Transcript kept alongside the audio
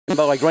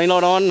by. Green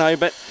light on,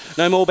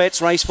 no more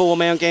bets. Race 4,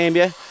 Mount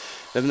Gambier.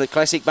 Then the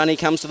Classic Bunny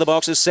comes to the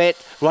boxes, set.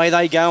 Away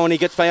they go, and he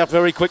gets out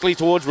very quickly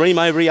towards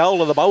Remo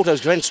Riola. The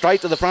bolters went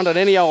straight to the front at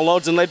any old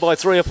odds and led by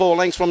 3 or 4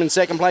 lengths from in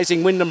second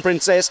placing Wyndham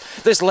Princess.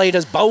 This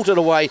leader's bolted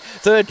away.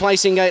 Third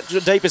placing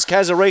deepest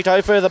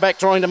Casarito. Further back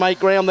trying to make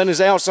ground then is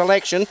Our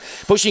Selection.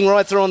 Pushing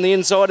right through on the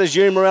inside is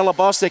Umarella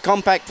Boss. They're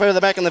compact further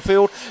back in the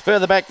field.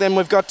 Further back then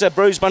we've got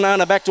Bruised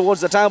Banana back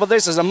towards the tail, but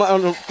this is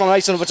a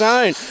race of its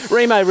own.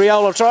 Remo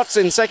Riola trots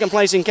in second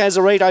placing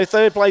Casarito.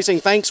 Third placing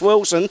Thanks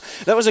Wilson.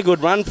 That was a good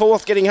run.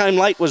 Fourth getting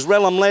home late was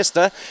Relham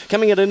Lester.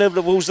 Coming at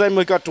intervals then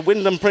we've got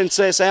Wyndham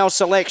Princess, Our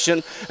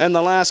Selection, and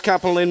the last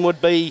couple in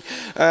would be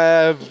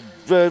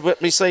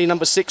let me see,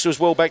 number 6 was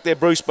well back there,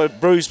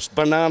 Bruised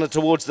Banana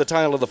towards the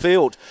tail of the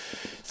field.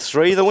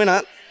 3 the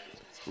winner,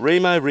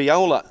 Remo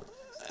Riola.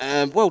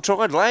 Well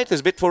tried, late.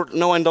 There's a bit for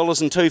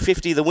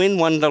 $9.250 the win,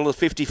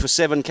 $1.50 for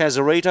 7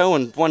 Casarito,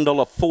 and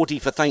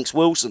 $1.40 for Thanks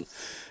Wilson.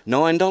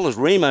 $9.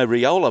 Remo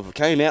Riola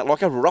came out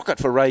like a rocket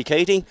for Ray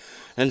Keating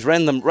and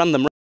run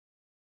them